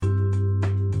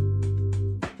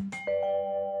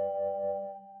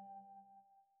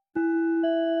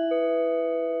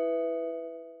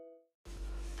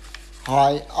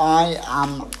Hi, I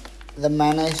am the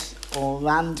Menace or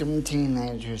Random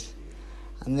Teenagers,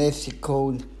 and this is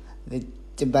called the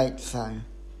Debate Zone.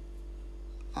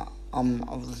 I'm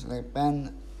obviously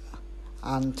Ben,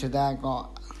 and today I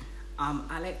got... I'm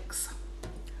Alex,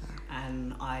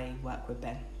 and I work with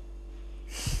Ben.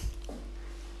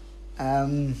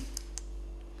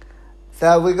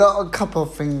 So we got a couple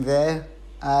of things there.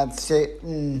 I'd say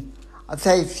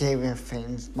serious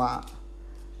things, but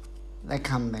they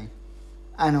can be.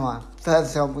 Anyway,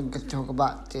 first off, we could talk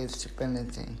about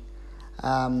disability.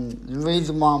 The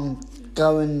reason why I'm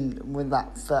going with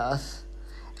that first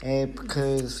is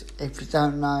because if you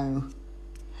don't know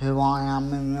who I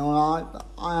am in real life,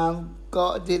 I have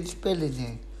got a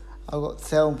disability. I've got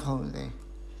cerebral palsy.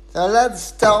 So let's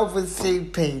start with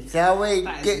CP, shall we?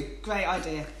 That is a great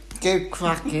idea. Get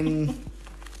cracking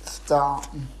start.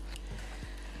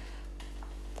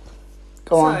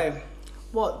 Go on. So,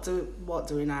 what do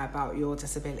we know about your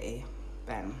disability,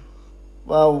 Ben?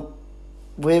 Well,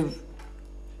 I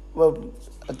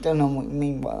don't know what you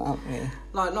mean by that, really.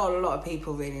 Like, not a lot of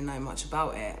people really know much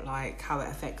about it, like how it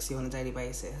affects you on a daily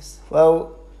basis.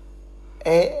 Well,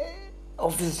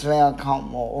 obviously I can't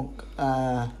walk,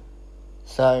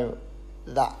 so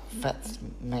that affects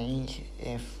me,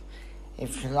 if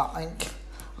you like.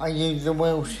 I use a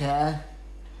wheelchair,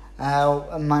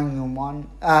 a manual one,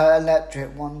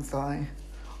 electric one, sorry.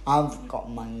 I've got a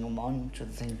manual one,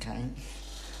 just in case.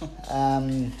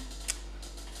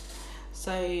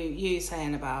 So, you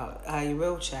saying about your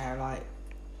wheelchair, like,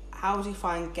 how do you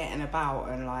find getting about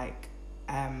and, like,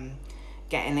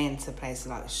 getting into places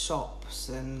like shops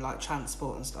and, like,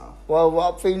 transport and stuff? Well,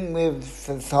 I've been with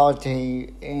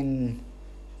society in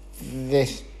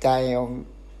this day of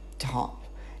time,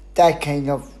 decade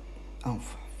of...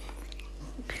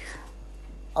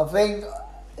 I think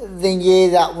the year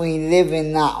that we live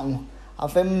in now, I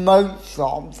think most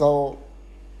shops, or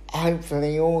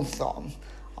hopefully all shops,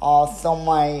 are some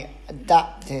way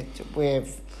adapted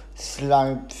with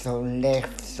slopes or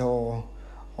lifts or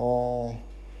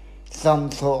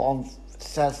some sort of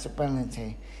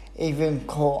accessibility. Even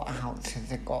courthouses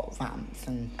have got ramps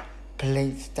and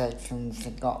police stations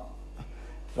have got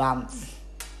ramps.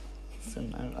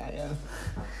 Something like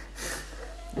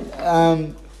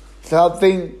that. So I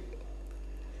think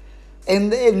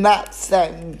in that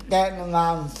sense, getting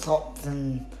around shops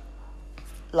and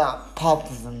like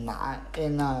pubs and that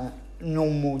in a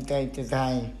normal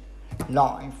day-to-day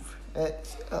life, I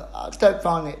don't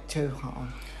find it too hard.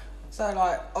 So,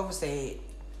 like, obviously,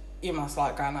 you must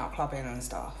like going out clubbing and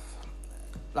stuff,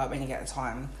 like when you get the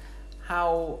time.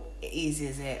 How easy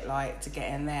is it, like, to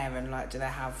get in there, and, like, do they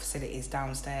have facilities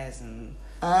downstairs and...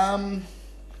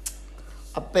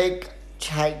 A big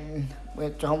chain,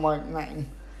 which I won't name,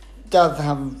 does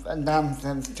have a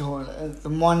downstairs toilet. The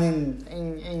one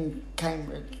in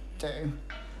Cambridge do.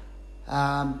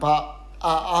 But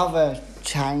our other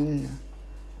chain,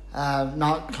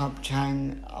 nightclub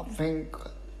chain, I think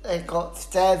they've got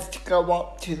stairs to go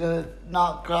up to the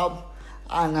nightclub,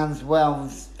 and as well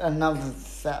as another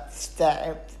set of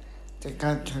steps to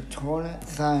go to the toilet.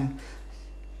 So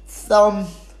some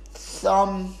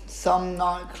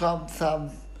nightclubs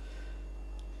have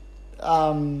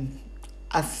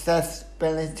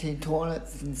accessibility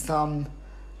toilets, and some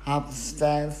have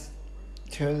stairs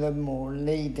to them or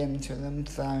lead into them.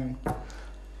 So I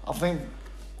think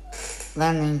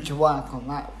they need to work on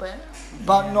that bit.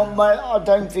 But I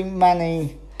don't think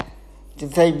many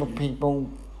disabled people,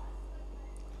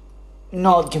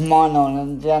 not to my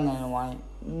knowledge anyway,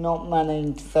 not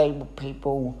many disabled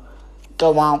people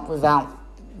go out without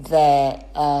their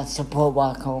support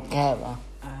worker or carer.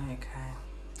 Okay.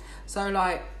 So,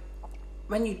 like,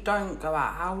 when you don't go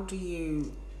out, how do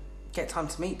you get time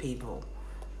to meet people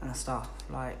and stuff?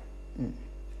 Like,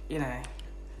 you know,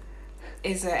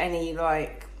 is there any,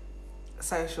 like,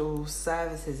 social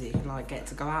services you can, like, get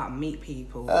to go out and meet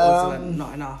people, or is it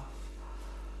not enough?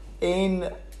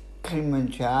 In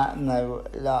Cambridgeshire, no,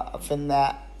 I think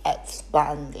they're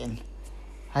expanding.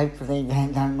 Hopefully they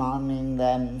don't mind me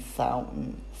them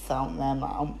shouting them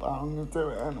out, but I'm going to do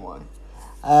it anyway.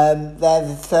 There's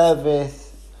a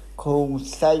service called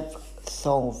Safe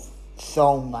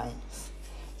Soulmates.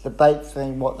 So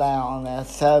basically what they are, they're a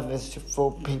service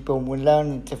for people with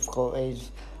learning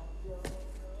difficulties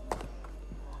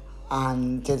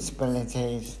and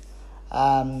disabilities.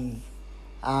 And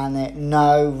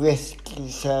no risky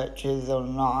searches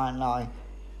online, like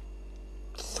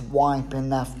swiping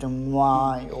left and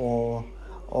right or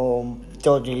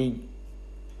dodgy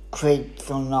creeps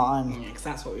online. Yeah, 'cause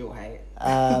that's what we all hate.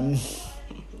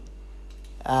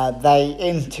 They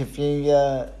interview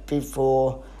you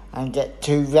before and get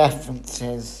 2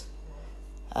 references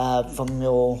from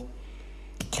your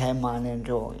care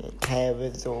manager or your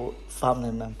carers or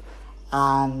family member.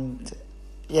 And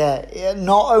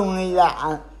not only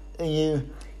that, you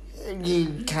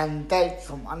can date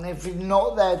someone. If you're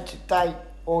not there to date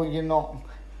or you're not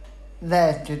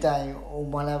there today or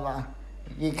whatever,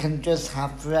 you can just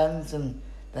have friends and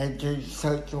they do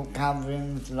social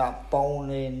gatherings like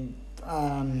bowling,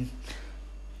 like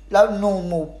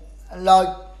normal,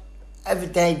 like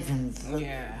everyday things.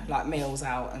 Yeah, like meals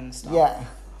out and stuff. Yeah.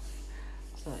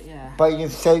 So, yeah. But you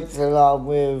socialise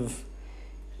with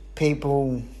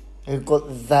people who've got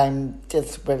the same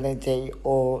disability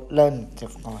or learning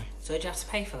difficulty. So do you have to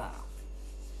pay for that?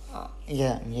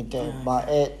 Yeah, you do. But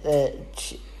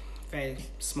it very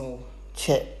small.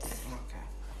 Chips. Okay.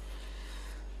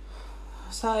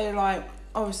 So, like,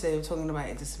 obviously we're talking about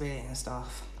a disability and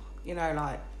stuff. You know,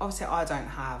 like, obviously I don't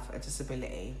have a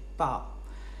disability, but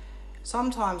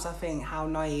sometimes I think how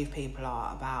naive people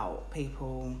are about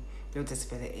people with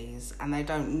disabilities and they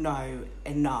don't know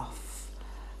enough.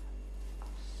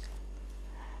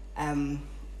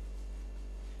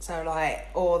 So, like,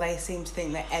 or they seem to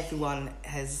think that everyone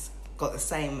has got the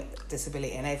same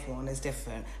disability and everyone is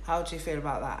different. How do you feel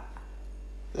about that?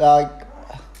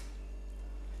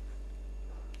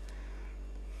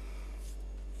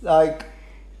 Like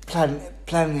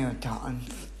plenty of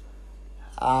times.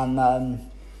 And I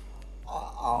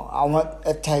want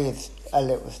to tell you a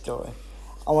little story.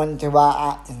 I went to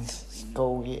our acting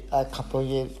school a couple of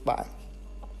years back,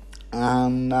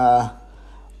 and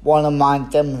one of my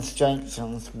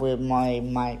demonstrations with my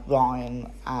mate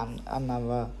Ryan and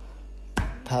another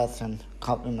person,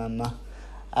 can't remember,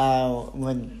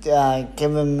 would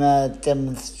give him a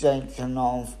demonstration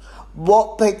of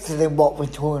basically what we're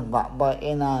talking about, but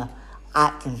in a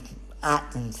acting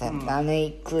sense. And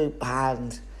each group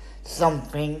had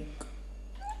something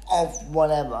of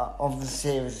whatever, of a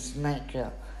serious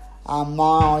nature. And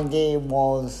my idea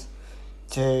was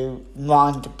to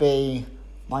Ryan to be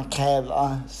my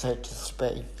carer, so to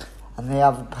speak, and the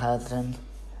other person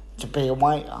to be a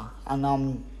waiter,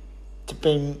 and to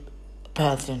be a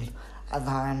person as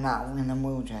I am now in a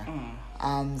wheelchair.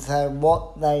 And so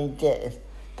what they did,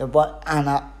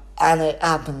 and it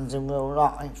happens in real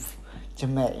life to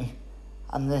me,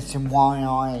 and this is why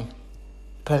I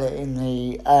put it in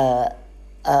the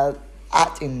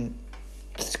acting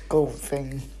school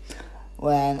thing,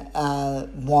 when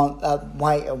one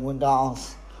waiter would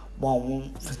ask what I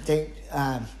want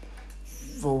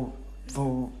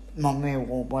for my meal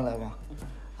or whatever,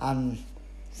 and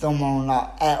someone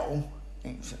like Elle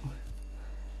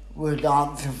would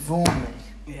answer for me.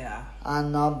 Yeah.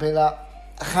 And I'd be like,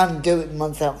 I can't do it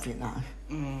myself, you know.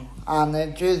 And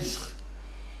it just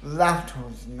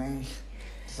rattles me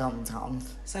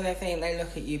sometimes. So they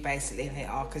look at you basically and think,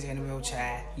 because you're in a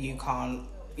wheelchair, you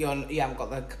haven't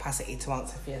got the capacity to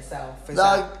answer for yourself.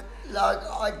 Like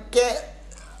I get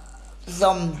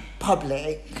some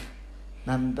public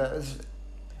members,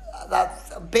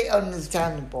 that's a bit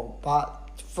understandable, but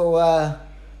for a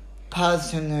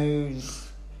person who's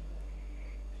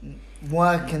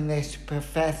working this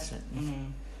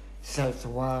profession,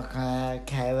 social worker,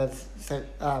 carer,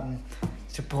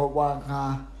 support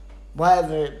worker,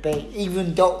 whatever it be,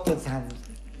 even doctors have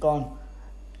gone,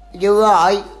 you're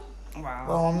right. Wow.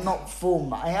 Well, I'm not for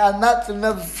mate. And that's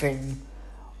another thing.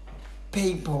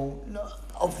 People,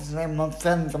 obviously my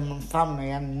friends and my family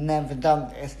have never done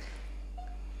this,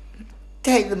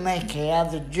 take the mickey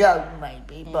as a joke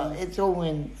maybe, but it's all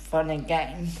in fun and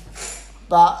games.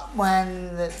 But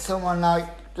when someone like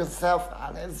yourself,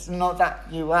 Alice, not that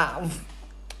you have,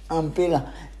 and be like,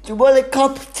 do you want a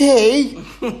cup of tea?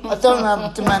 I don't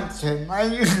have dementia,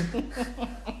 mate.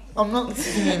 I'm not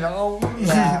seeing old.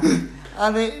 Yeah.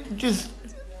 And it just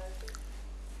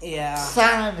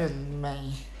saddened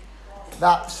me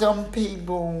that some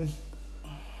people,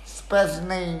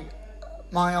 especially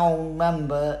my old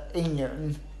member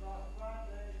Ian,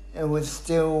 who was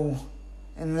still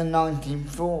in the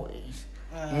 1940s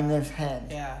in his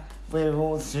head. Yeah. We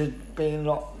all should be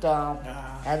locked up,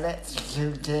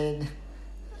 electrocuted.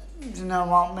 Do you know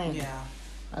what I mean? Yeah.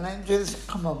 And it just,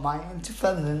 come on, mate, in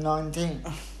 2019.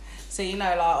 So, you know,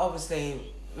 like,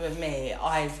 obviously, with me,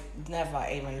 I've never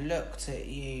even looked at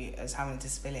you as having a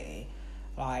disability.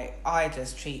 Like, I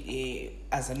just treat you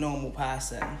as a normal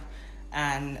person.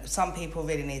 And some people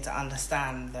really need to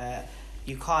understand that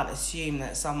you can't assume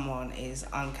that someone is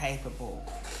incapable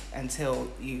until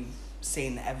you've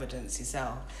seen the evidence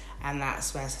yourself. And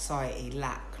that's where society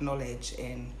lack knowledge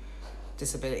in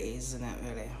disabilities, isn't it,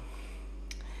 really?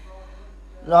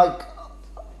 Like,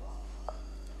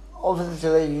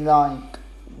 obviously, like,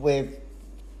 with,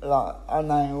 like, I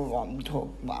know what I'm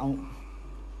talking about,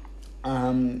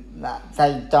 that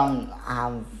they don't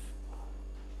have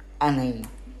any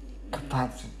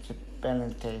capacity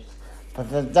abilities, but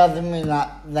that doesn't mean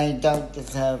that they don't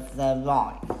deserve their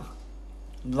right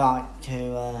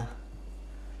to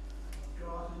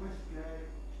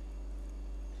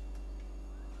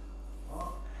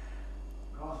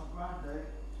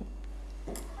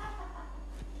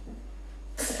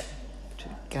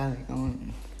carry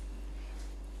on.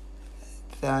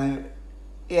 So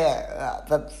yeah,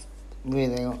 that's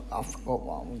really, I forgot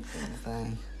what I was going to say.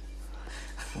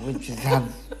 We just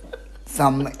have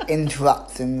some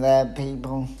interruption there,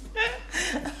 people.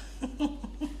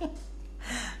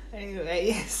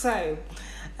 Anyway, so,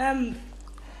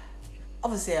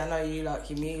 obviously I know you like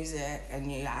your music and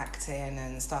your acting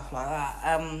and stuff like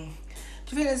that.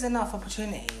 Do you think there's enough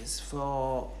opportunities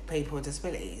for people with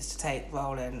disabilities to take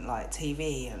role in, like,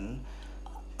 TV and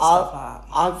stuff like that?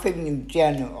 I think in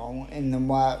general, in the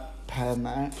work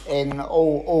permit, in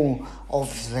all,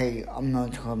 obviously, I'm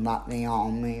not talking about the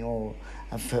army or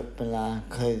a footballer,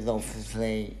 because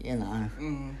obviously, you know,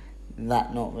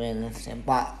 that's not realistic.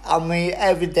 But, I mean,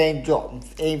 everyday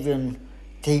jobs, even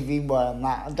TV work and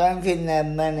that, I don't think there are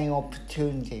many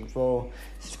opportunities for,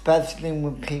 especially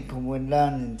with people with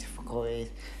learning difficulties,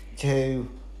 to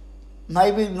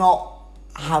maybe not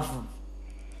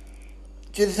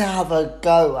just have a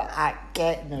go at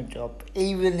getting a job,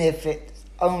 even if it's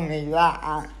only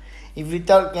that. If you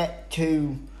don't get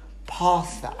to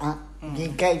past that, you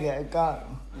gave it a go.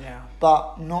 Yeah.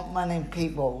 But not many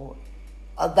people,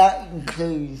 that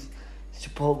includes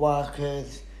support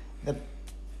workers, the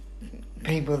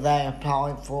people they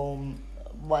apply for,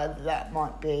 whatever that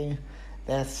might be,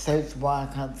 their social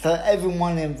worker. So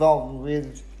everyone involved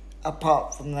with,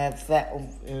 apart from their vet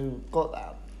who got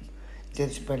that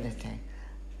disability,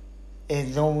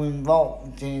 is all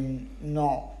involved in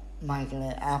not making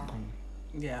it happen.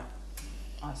 Yeah,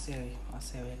 I see where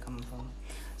you're coming from.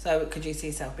 So, could you see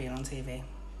yourself being on TV?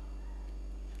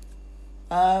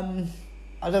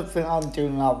 I don't think I'm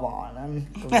doing Love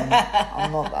Island, because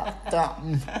I'm not that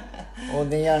dumb, or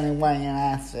the only way in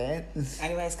assets.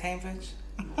 Anyways, Cambridge?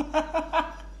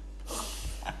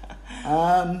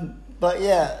 But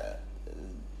yeah,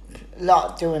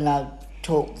 like doing our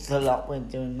talks a lot, we're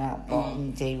doing that, but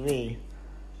on TV,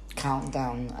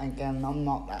 countdown, again, I'm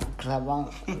not that clever.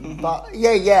 But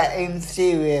yeah, in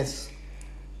serious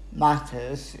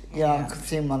matters, I could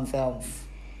see myself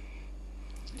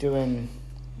doing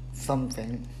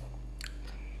something.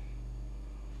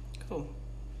 Cool.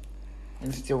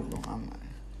 It's still not,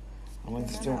 I mean,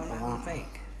 still no, that.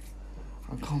 Fake.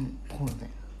 I can't pause it.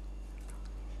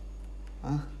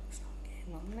 Huh? It's not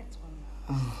getting on the next one.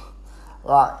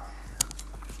 Right.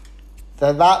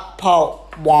 So that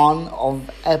part 1 of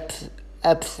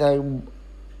episode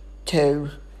 2.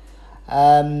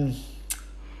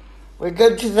 We're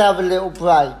going to have a little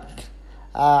break,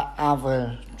 have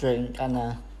a drink and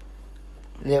a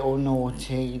little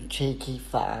naughty, cheeky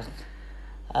fag.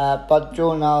 But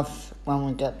join us when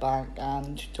we get back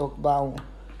and to talk about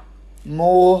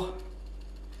more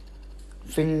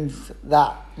things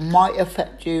that might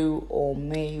affect you or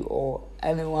me or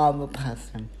any other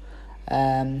person.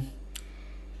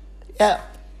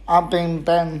 I've been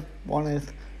Ben Wallace.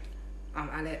 I'm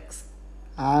Alex.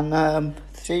 And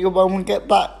see you when we get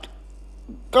back.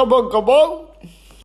 Come on.